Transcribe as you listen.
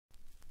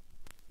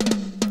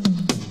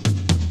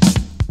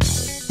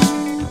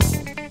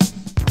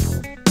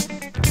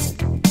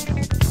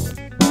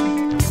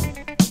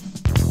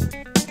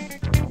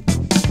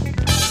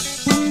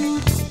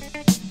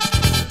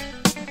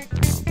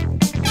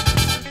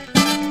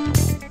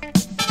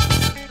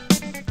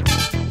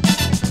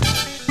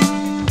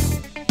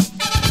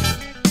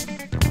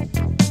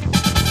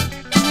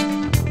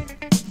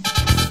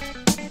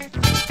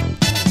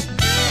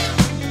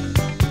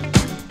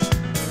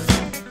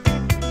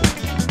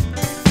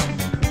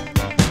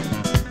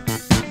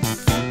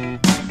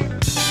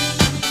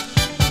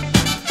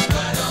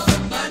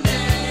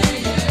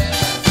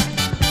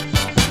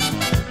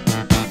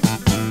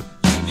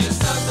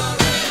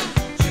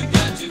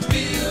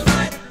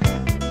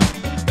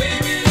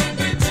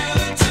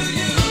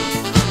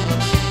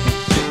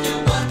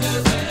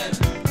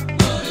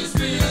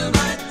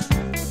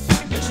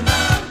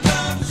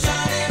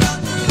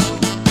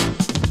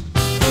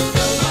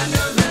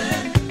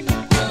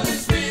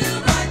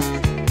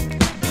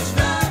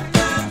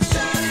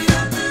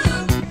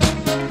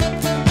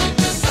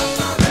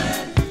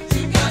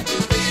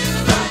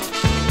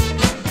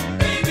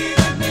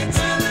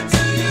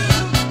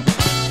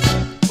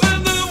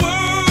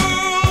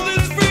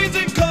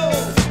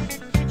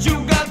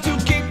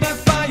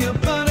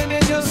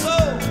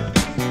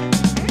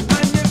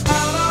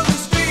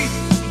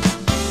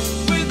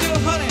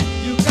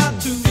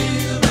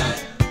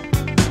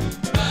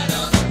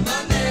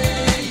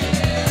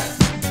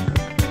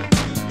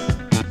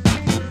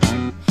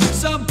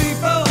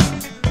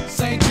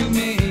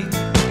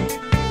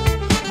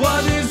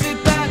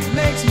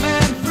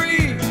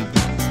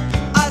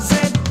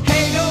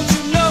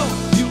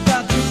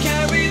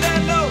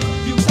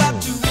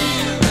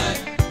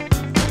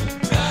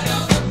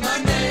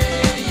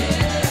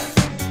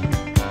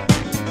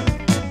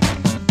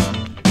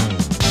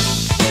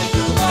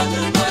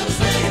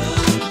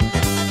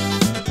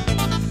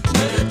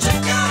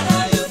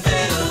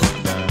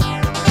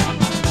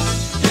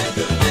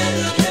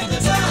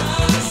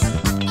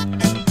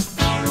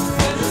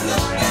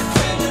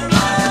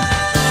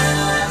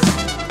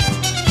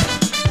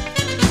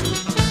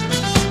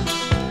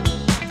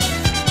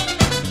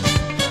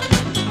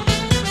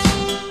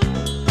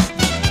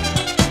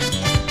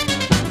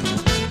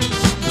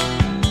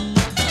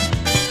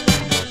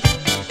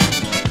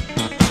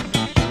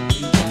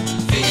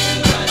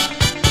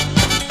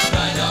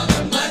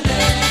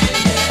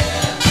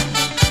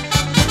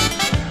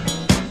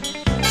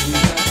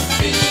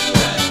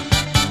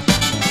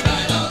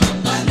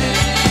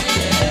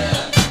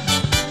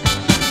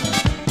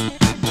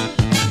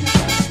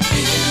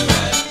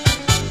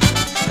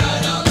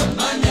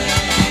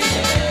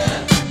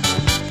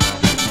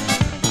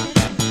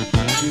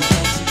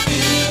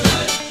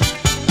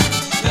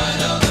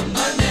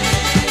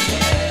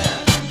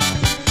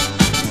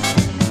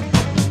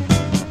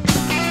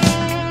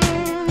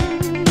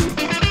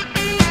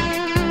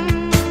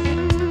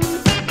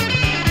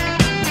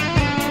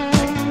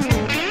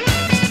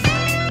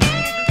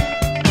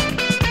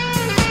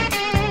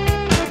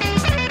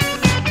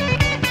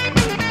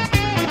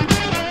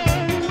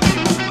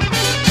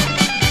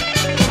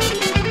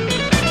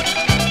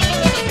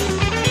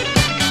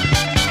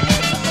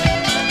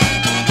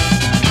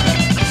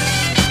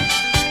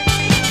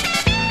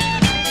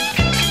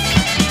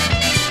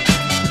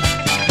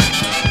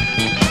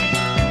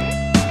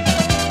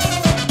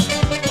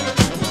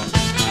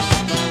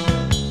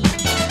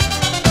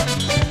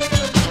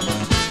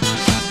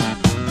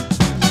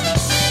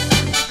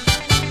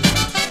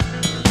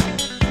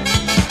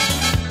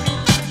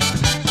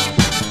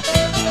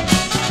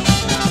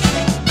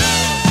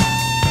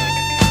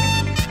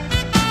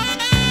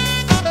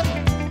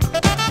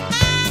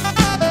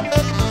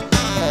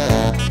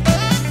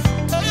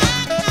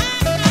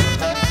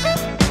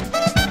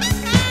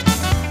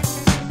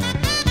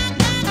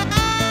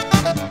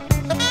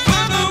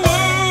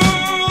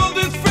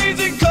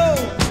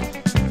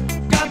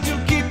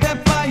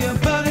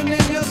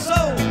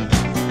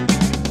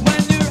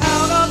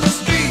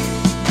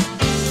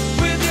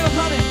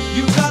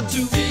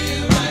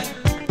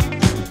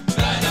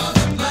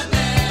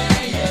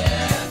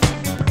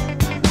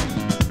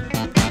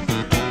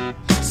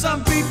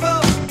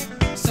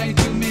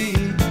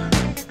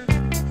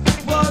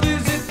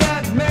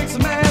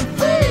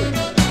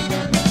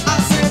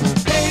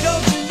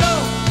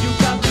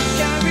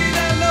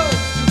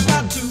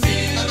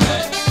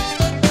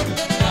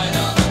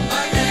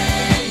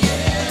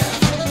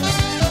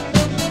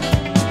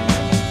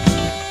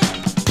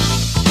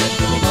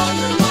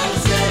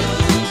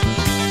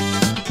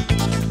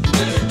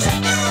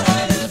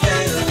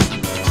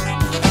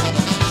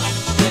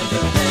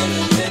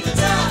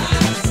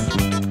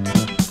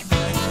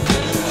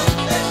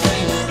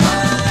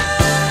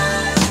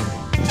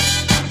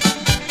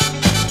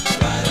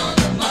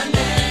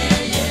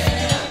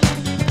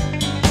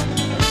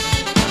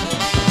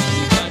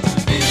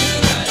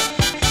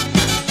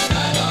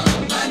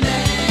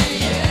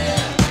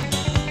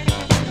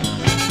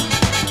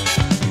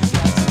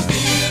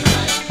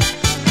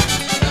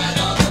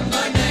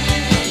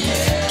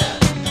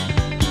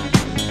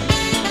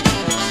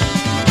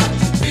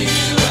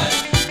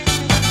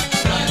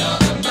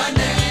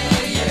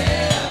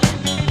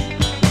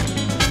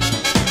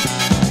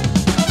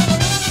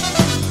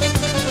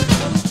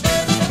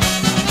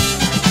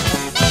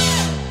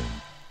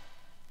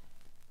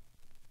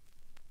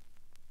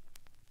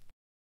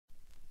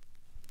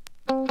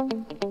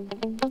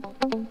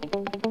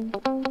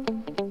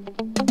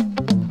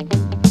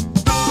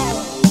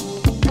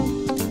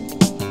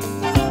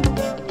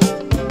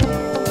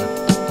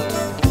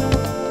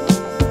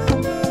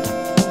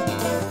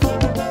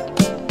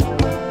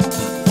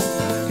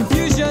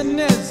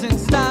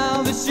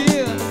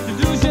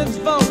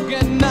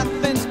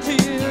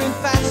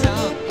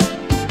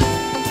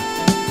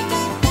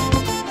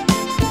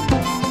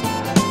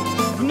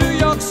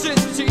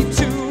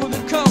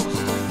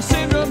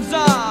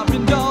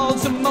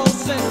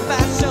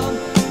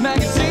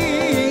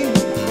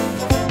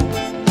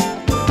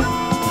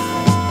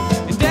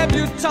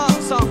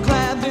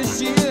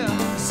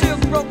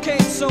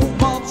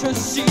ultra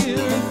sheer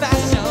in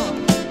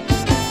fashion.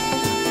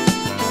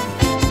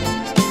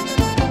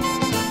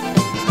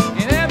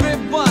 And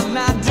everyone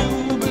I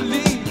do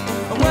believe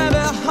wear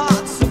their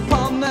hearts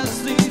upon their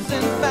sleeves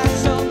in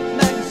fashion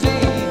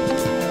magazine.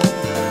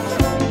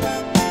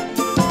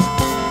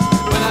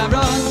 When I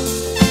run,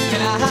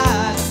 can I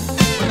hide?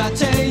 When I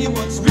tell you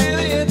what's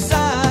really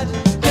inside,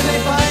 can they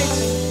fight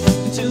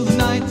until the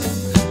night?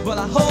 Well,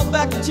 I hold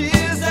back the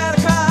tears that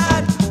I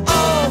cried.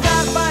 Oh,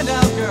 gotta find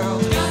out, girl.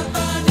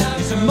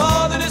 Is there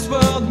more than this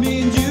world,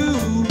 me and you?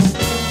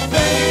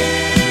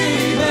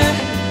 Baby,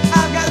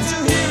 I've got to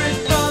hear it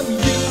from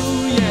you,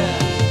 yeah.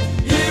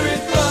 Hear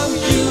it from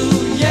you,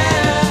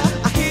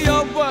 yeah. I hear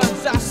your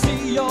words, I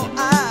see your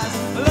eyes.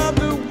 I love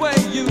the way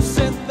you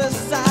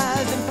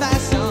synthesize in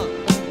fashion.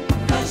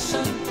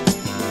 Fashion,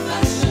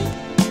 fashion,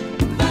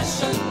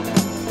 fashion.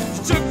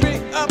 You took me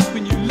up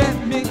when you let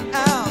me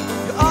out.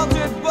 You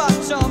altered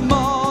what I'm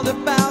all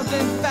about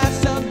in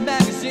fashion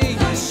magazine.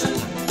 Fashion,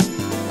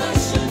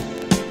 fashion,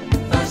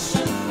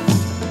 fashion.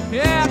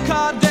 Yeah, I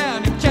caught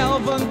down in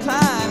Calvin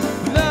Klein.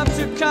 Love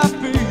to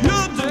copy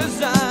your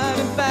design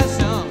in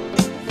fashion.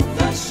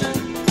 Fashion,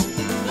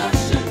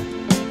 fashion,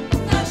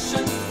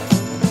 fashion.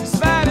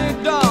 Despite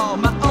it all,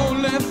 my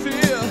only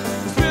fear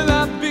is will I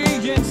be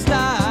in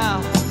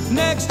style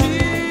next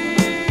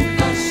year?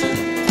 Fashion,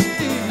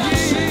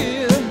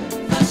 fashion,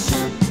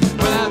 fashion.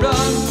 When I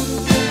run,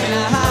 can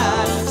I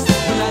hide?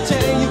 When I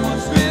tell you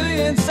what's really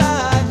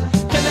inside,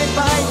 can they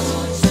fight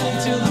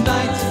until the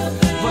night?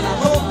 When I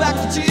hold back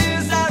the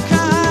tears I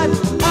cried.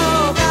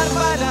 Oh, gotta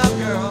find out,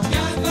 girl.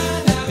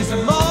 Is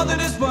there more than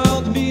this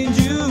world, me and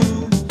you?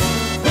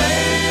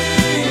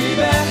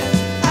 Baby,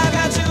 I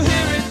got to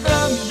hear it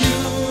from you,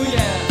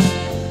 yeah.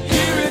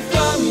 Hear it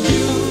from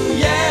you,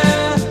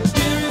 yeah.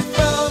 Hear it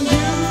from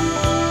you.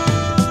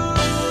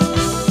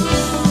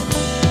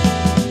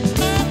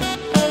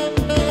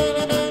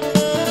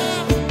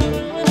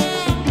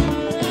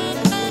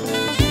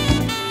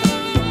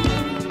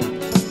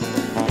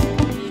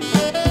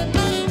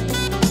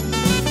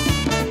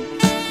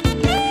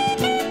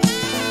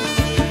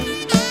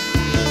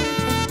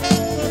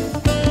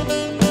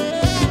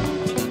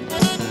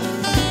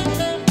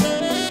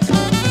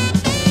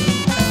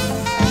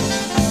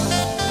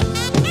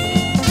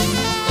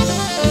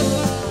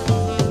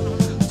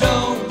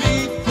 Don't be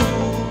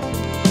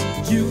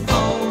fooled, you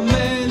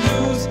only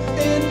lose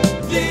in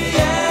the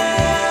end.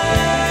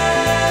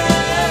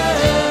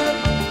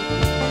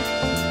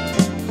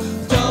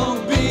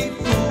 Don't be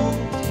fooled,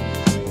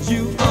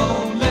 you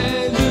only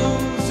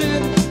lose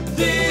in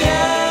the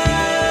end.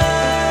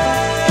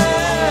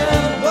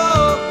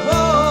 Whoa,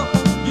 whoa,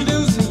 you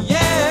lose in the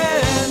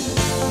end.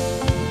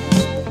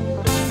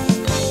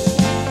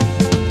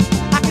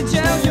 I can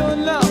tell you're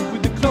in love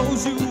with the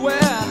clothes you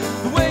wear,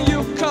 the way you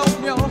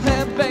comb your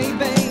hair,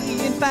 baby,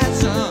 in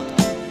fashion.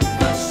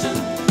 Fashion,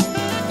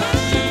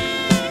 fashion,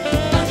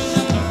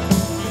 fashion.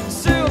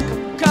 Silk,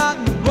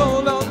 cotton,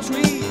 wool or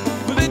tweed,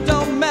 well, it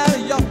don't matter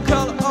your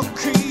color or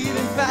creed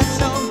in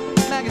fashion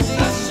magazine.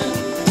 Fashion,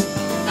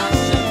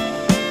 fashion,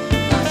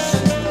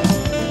 fashion.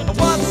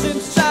 What's in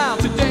style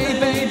today,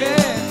 baby,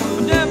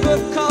 will never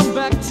come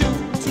back to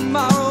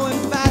tomorrow in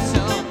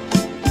fashion.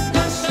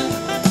 Fashion,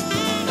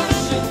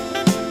 fashion,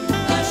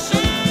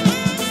 fashion.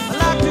 I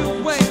like the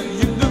way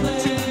you look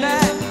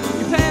tonight.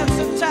 Your pants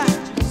are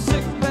tight, your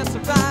cigarettes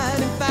are right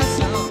in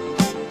fashion.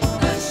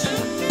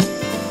 Fashion,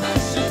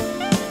 fashion,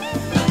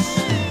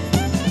 fashion.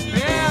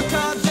 Yeah, I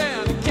caught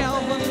down in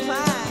Calvin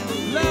Klein.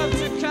 Love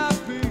to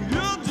copy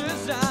your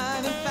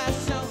design in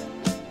fashion.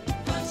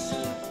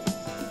 Fashion,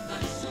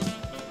 fashion,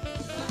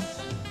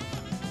 fashion.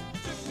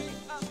 Took me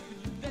up and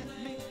you let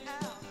me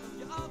out.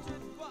 You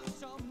altered what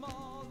I'm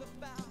all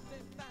about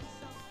in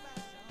fashion,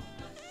 fashion,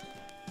 fashion,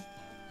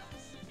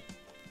 fashion,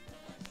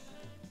 fashion.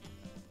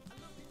 I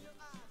look in your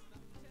eyes and I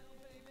can tell,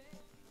 baby,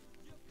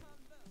 you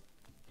come love.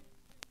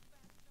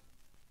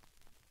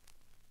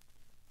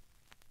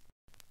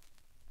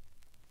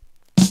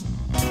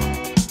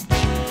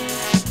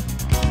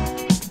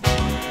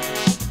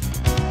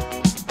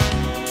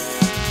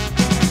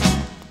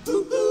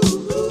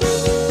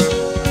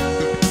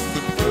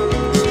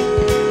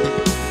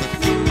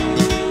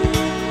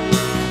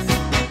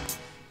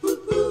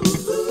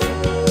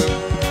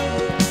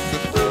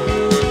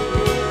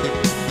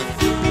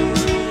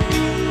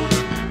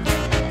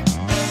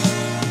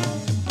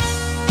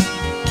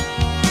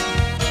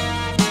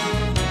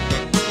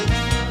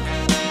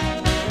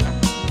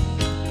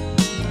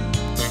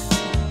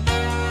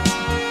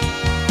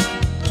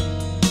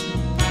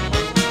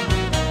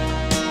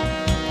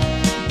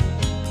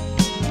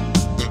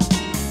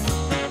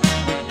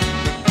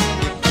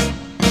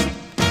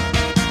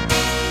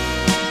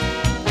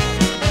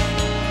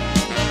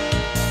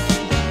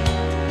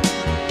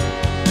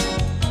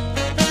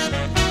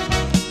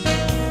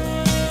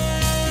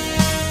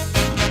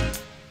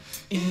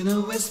 In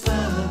a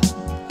whisper,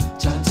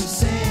 trying to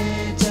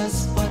say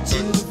just what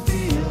you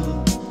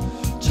feel,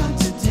 trying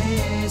to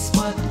taste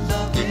what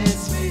love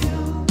is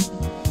real.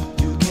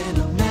 You can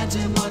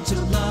imagine what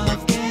your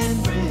love can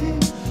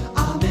bring.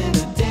 I'm in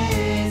a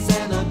daze.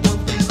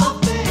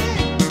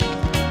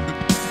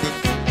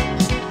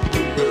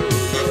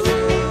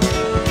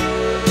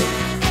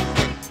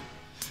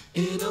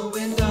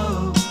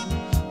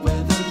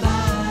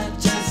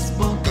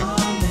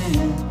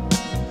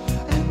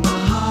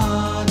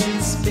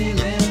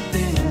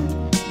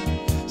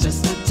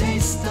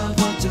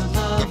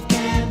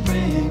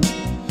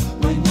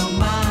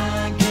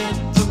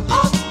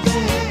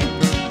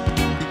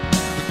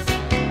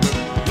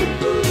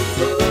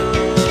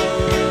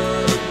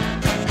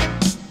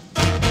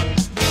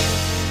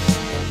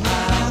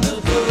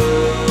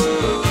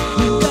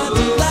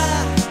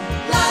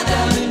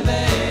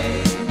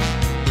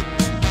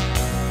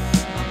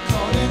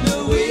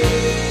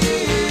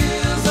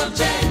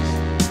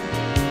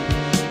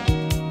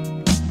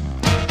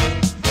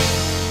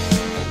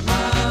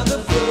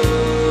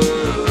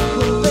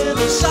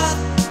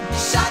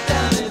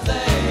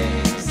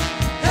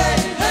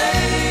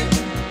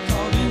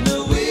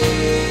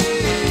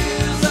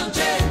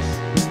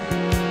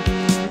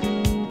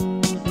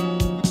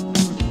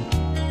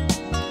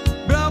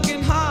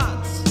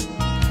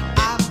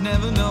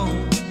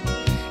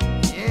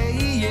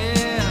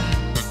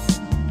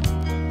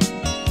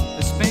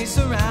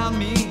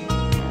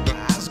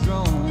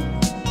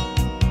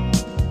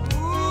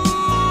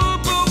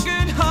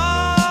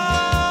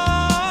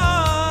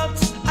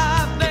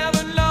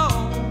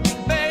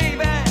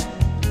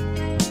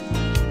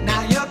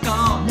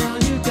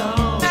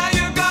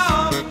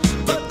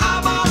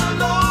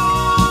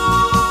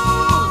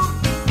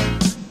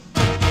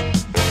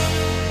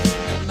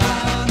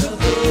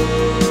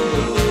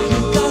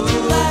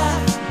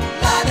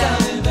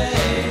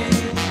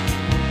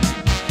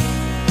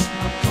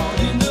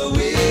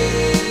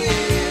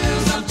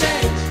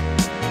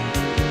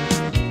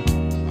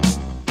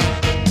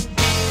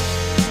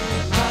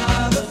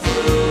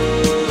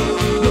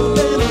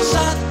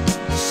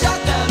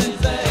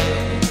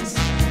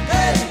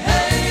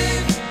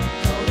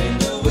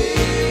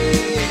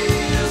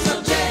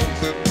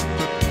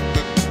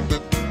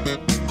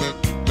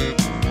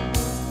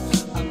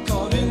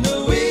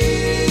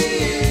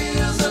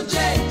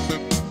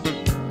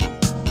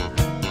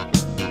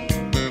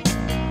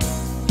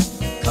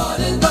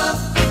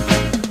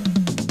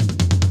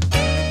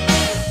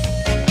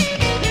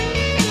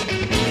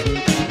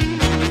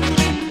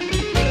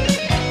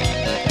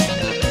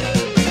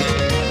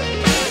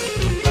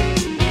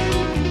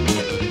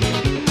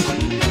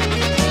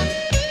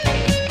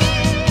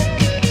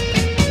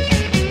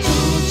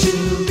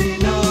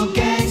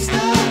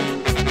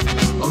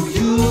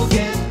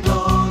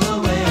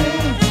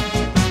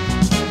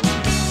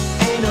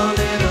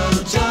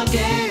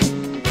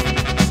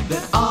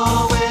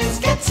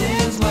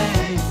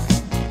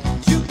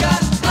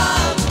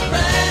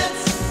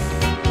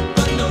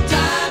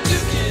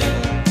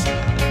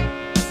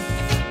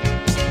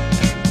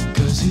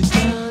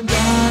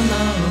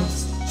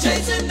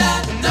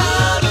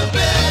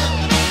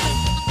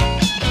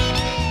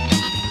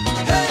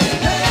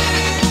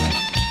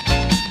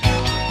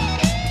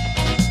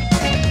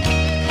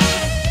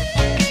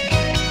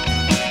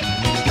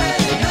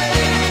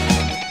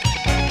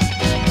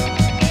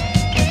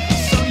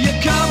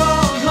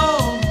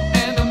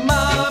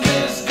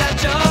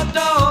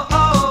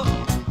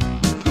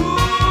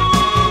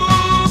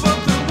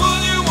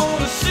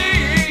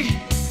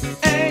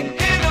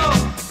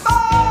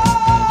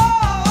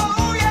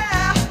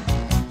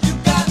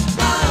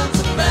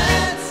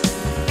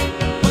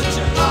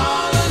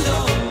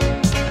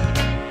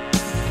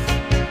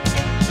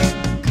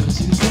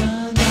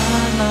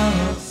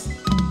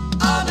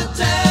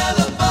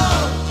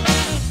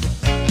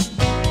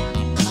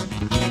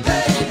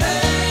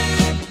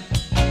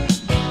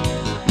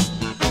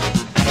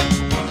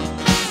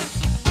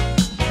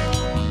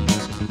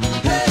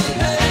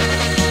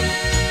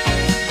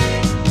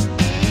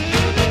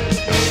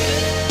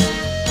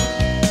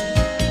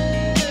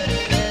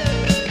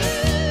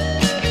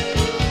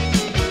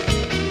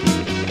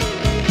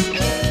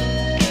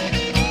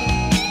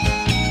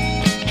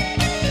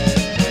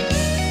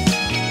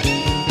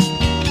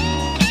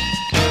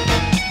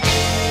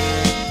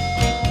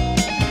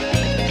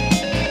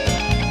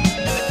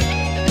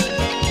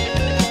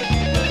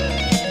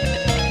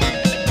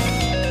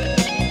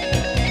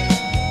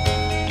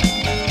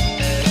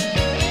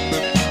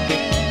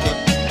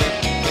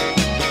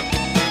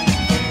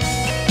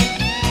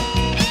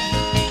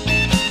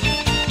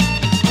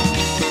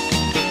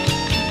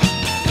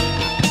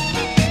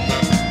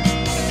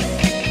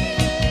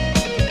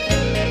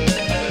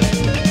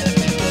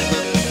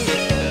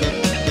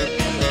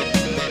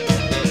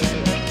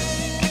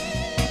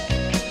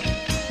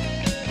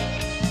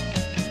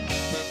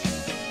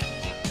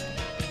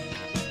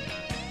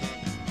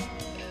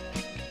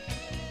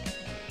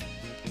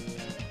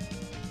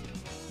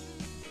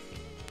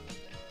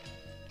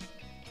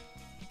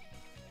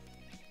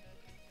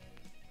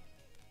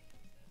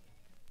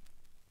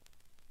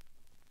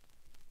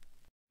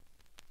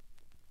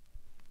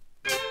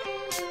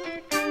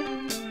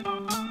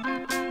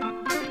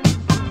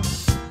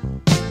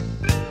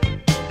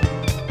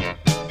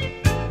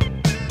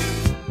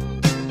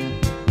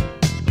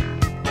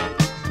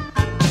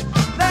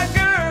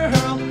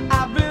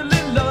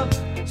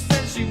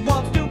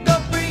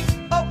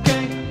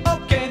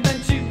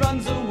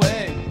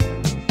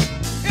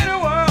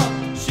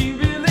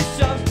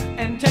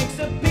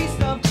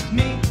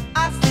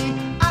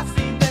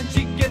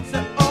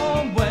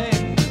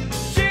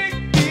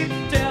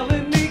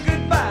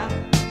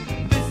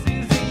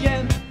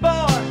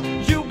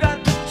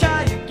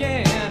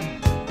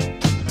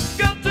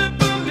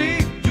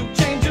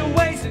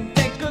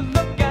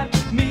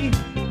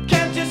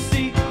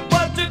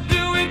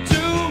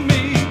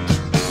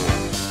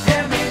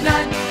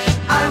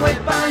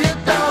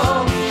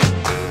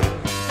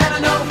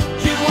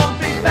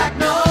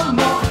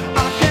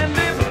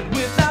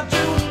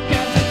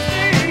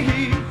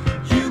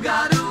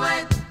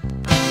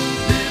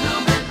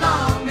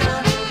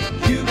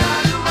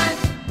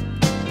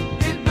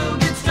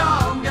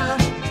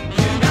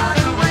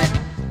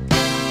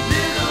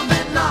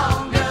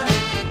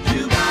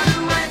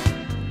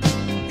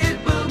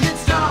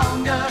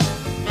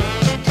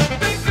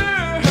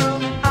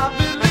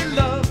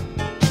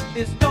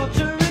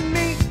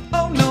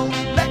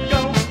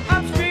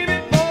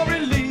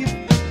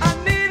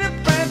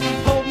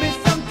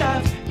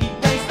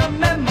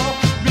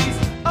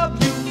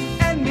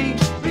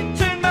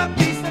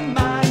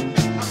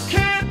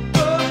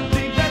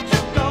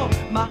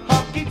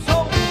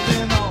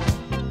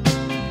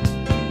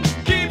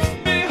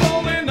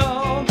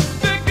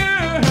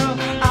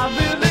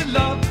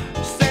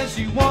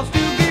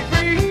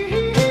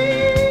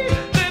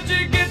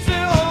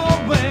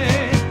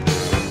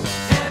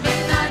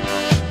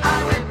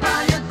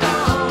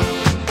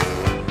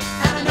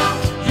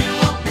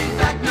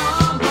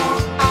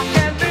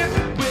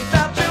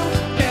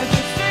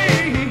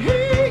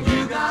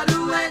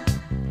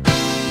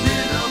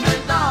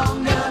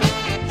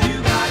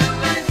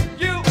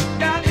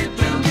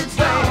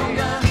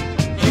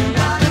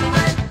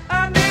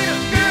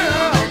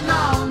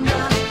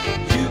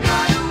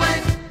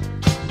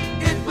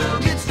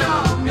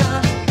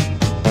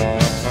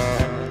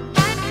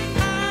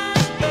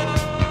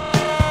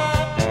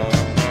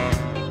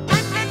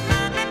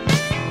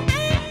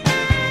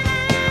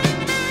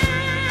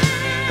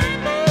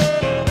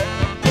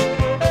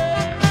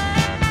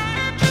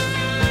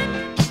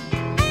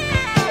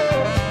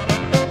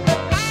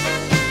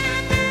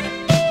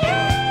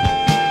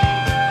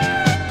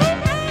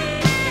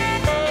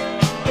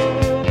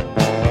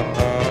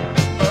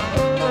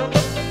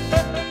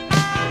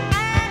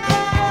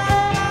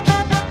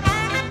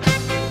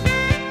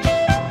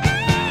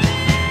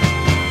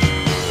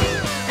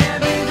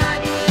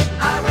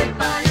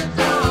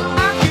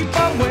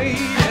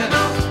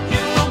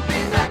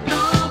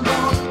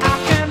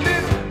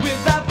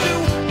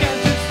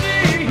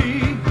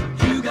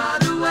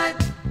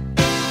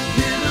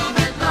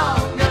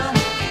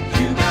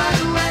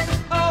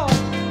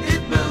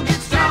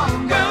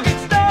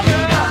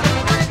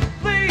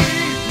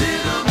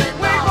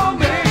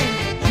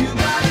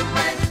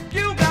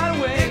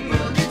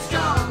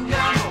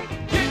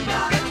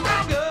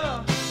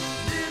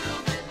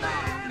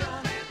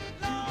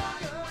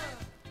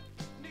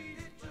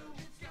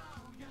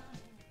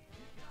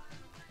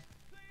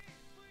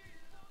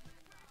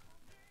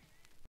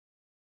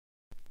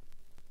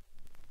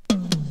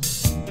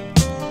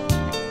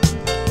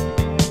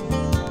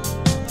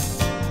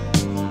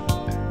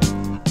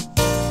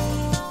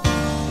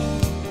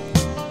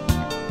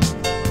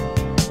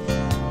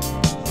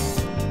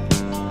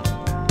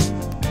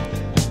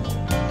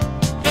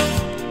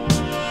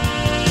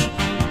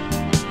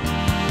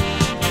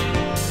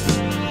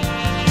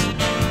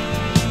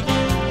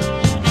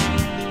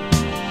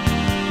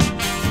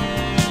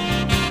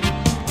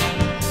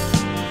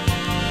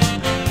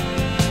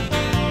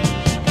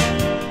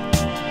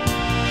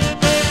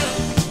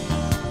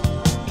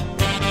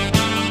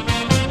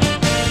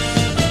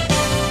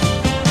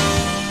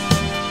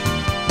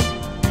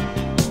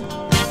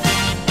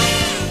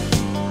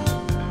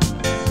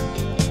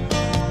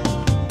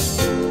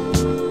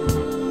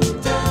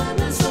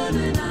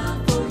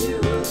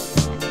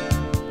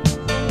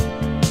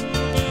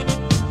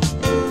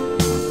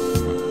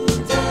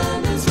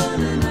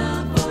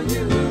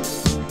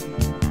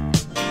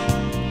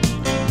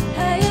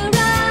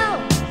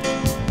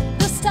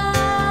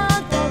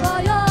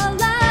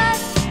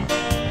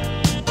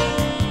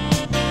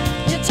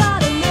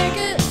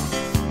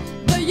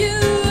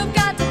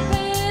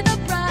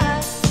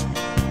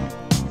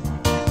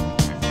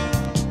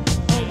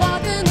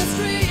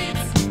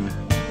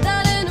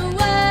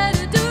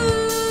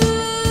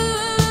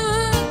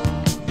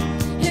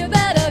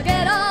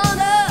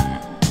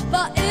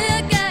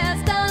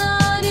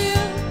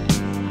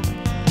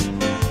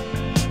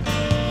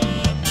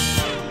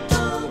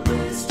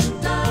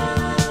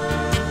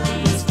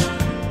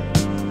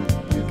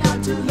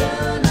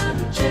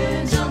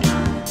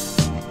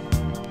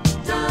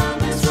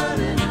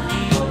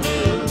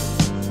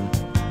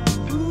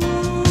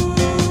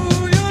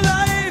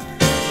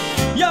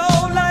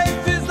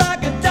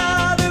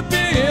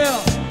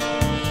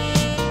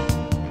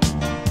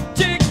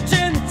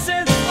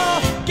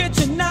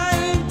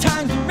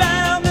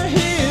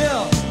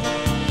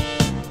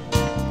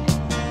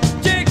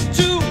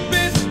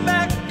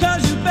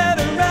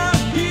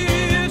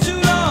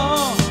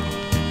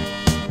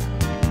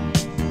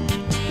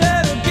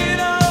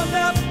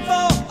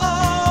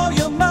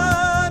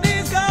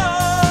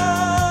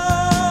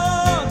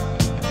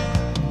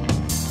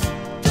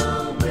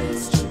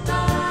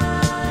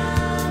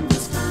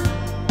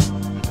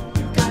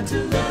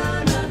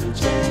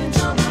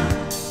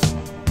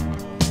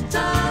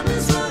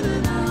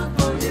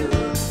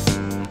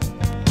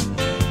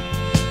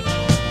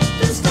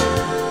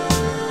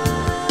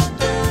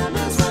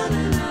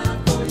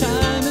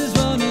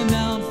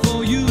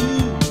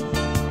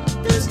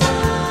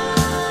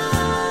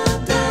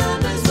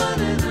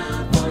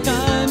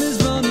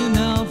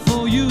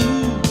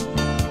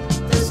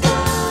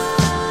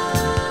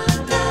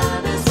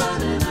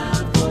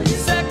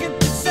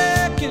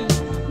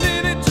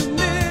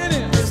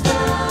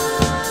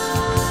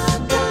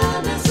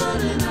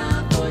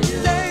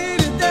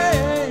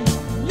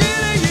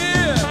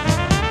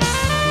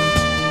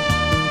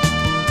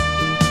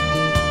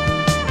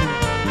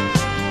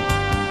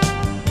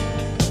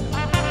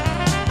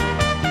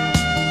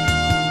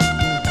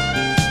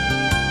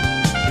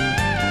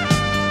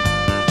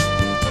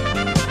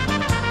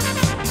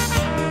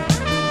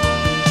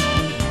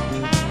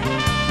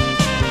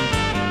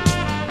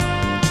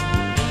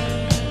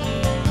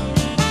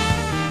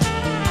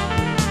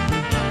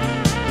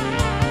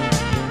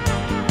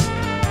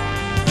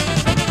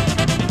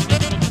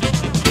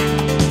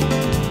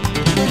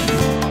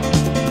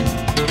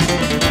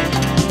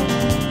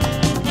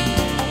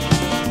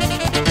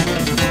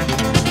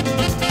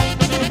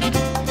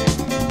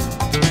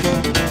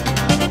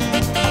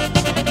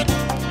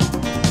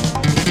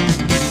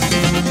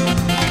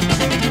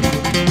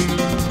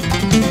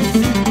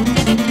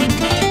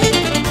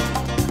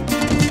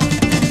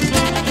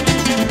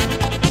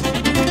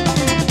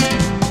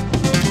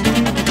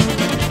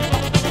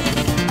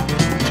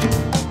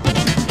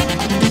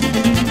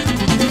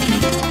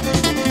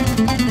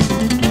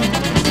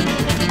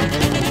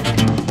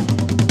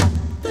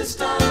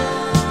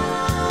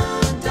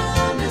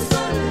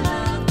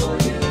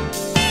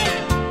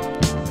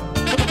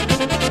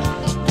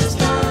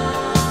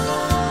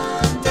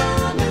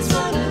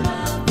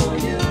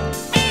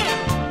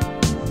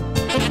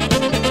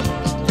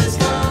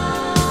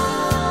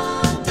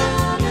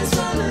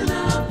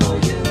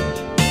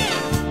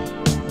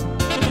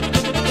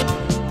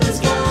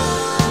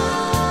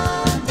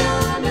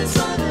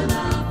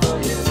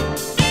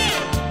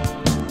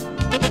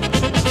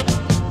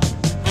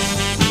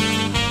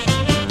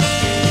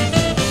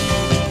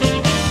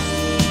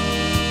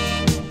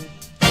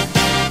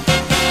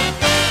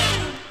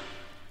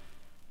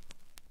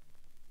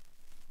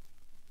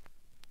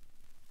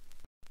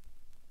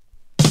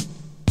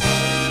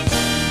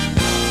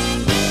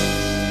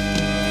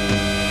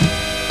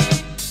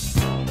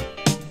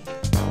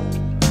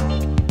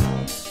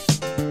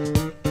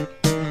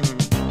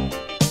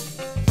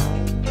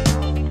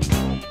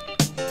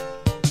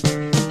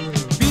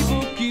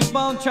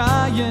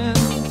 trying.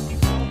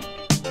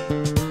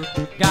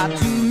 Got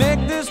to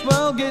make this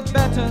world get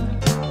better.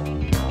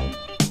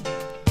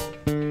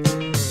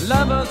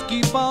 Lovers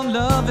keep on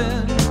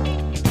loving.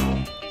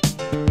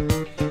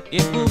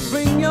 It will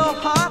bring your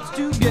hearts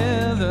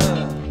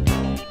together.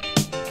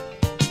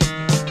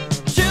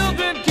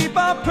 Children keep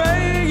on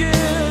praying.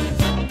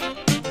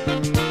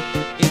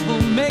 It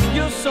will make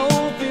your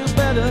soul feel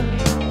better.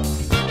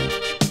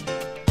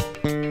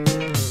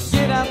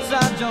 Get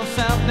outside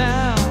yourself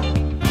now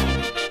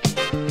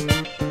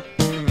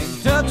and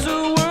touch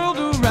the world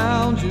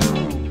around you.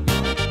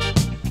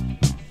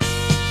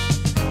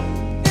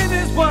 In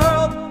this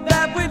world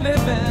that we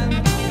live in,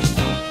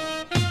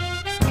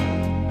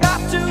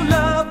 got to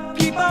love,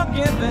 keep on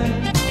giving.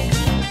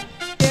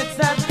 It's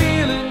that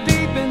feeling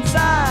deep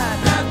inside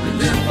that we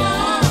live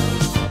for.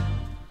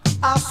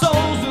 Our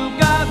souls will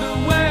guide the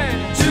way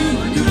to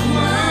a new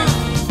world.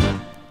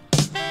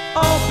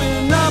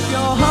 Open up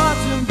your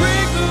hearts and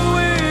break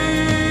away.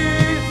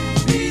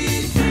 Be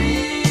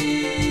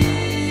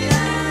free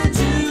and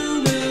you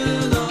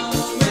will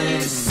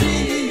always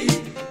see.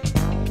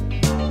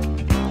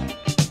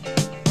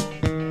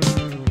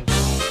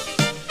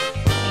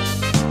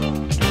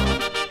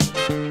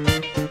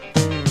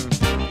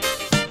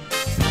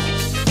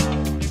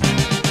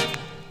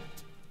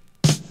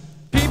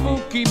 People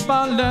keep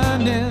on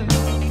learning.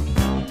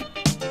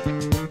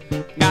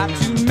 Got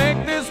to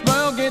make this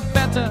world get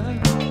better.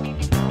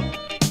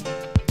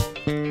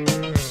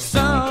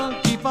 Sun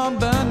keep on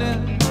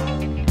burning.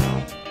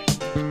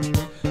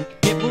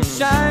 It will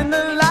shine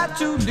the light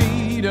to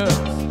lead us.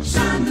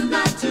 Shine the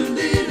light to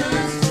lead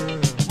us.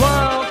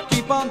 World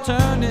keep on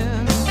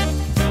turning,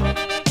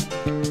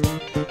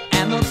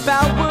 and the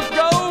power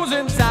grows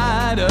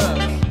inside us.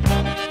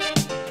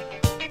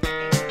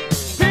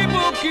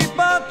 People keep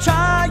on trying.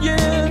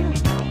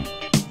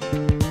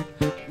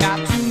 Got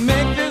to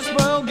make this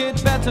world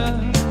get better.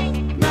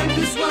 Make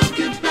this world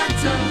get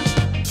better.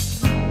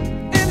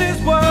 In this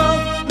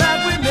world that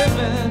we live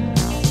in,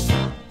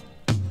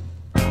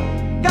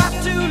 got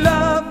to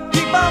love,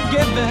 keep on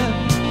giving.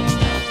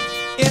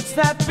 It's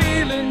that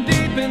feeling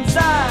deep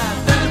inside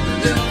that we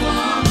live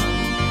for.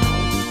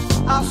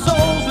 Our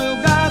souls will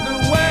guide the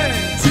way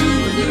to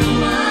a new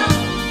world.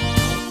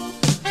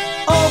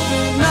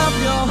 Open up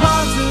your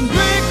hearts and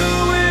break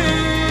away.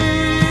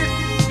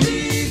 Be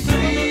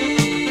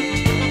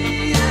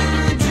free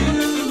and you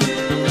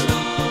will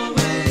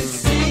always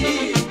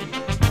see.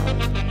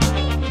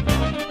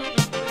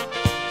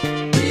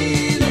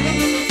 Believe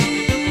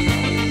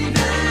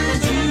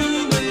and you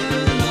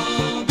will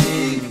all be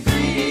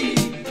free.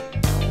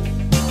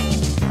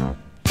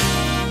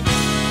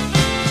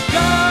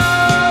 Go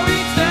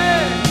each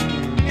day,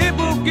 it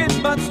will get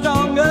much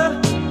stronger.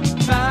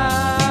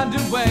 Find a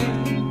way,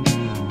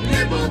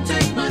 it won't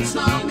take much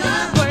longer.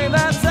 Play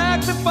that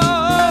saxophone.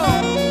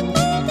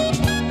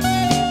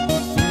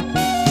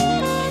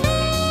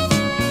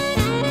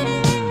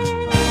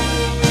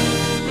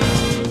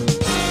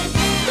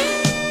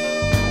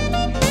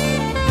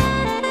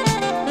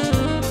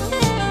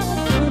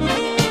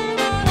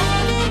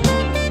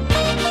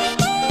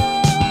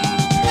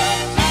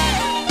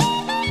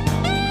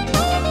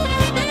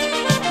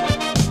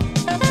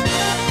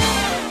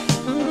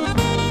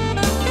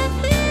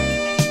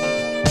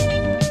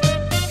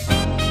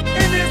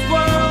 In this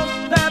world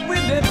that we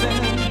live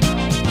in,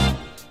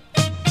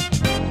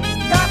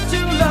 got to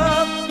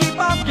love, keep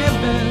on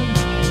giving.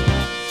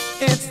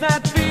 It's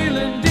that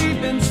feeling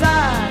deep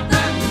inside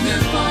that we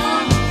live for.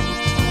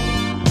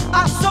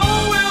 Our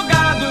soul will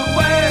guide the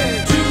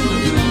way to a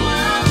new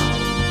world.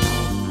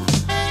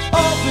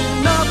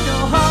 Open up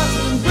your hearts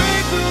and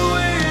break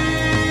away.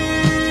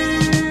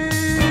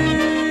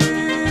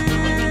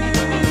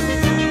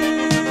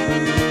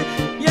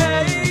 Yeah,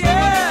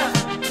 yeah.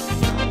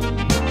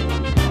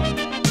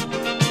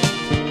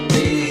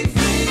 Be